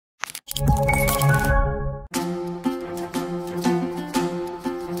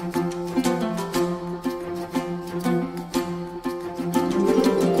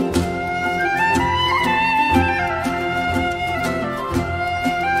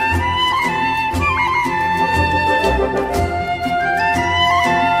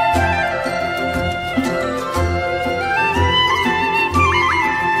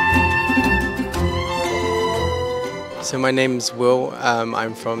So my name's Will,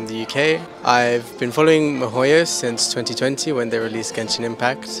 I'm from the UK. I've been following miHoYo's since 2020 when they released Genshin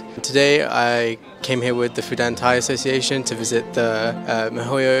Impact. Today I came here with the Fudan Thai Association to visit the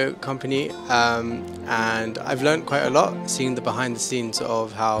miHoYo company and I've learned quite a lot seeing the behind the scenes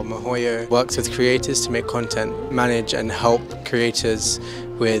of how miHoYo works with creators to make content, manage and help creators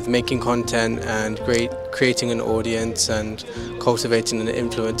with making content and creating an audience and cultivating an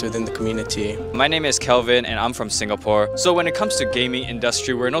influence within the community. My name is Kelvin and I'm from Singapore. So when it comes to gaming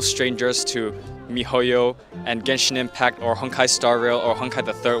industry, we're no strangers to miHoYo and Genshin Impact or Honkai Star Rail or Honkai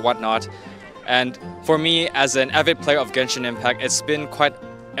the Third, whatnot. And for me, as an avid player of Genshin Impact, it's been quite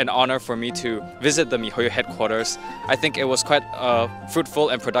an honor for me to visit the miHoYo headquarters. I think it was quite a fruitful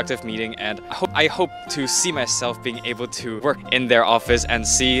and productive meeting, and I hope to see myself being able to work in their office and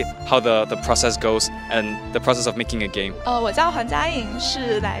see how the process goes and the process of making a game. 我叫黄佳颖，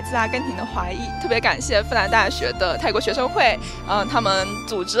是来自阿根廷的华裔。特别感谢复旦大学的泰国学生会，他们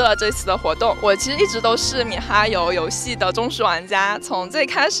组织了这次的活动。我其实一直都是miHoYo游戏的忠实玩家，从最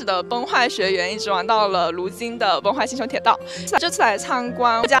开始的崩坏学园一直玩到了如今的崩坏星球铁道。这次来参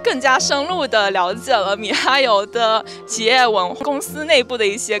观，更加深入的了解了miHoYo的企业文化、公司内部的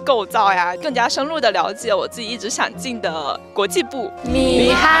一些构造呀，更加深入的了解我自己一直想进的国际部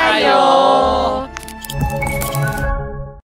miHoYo。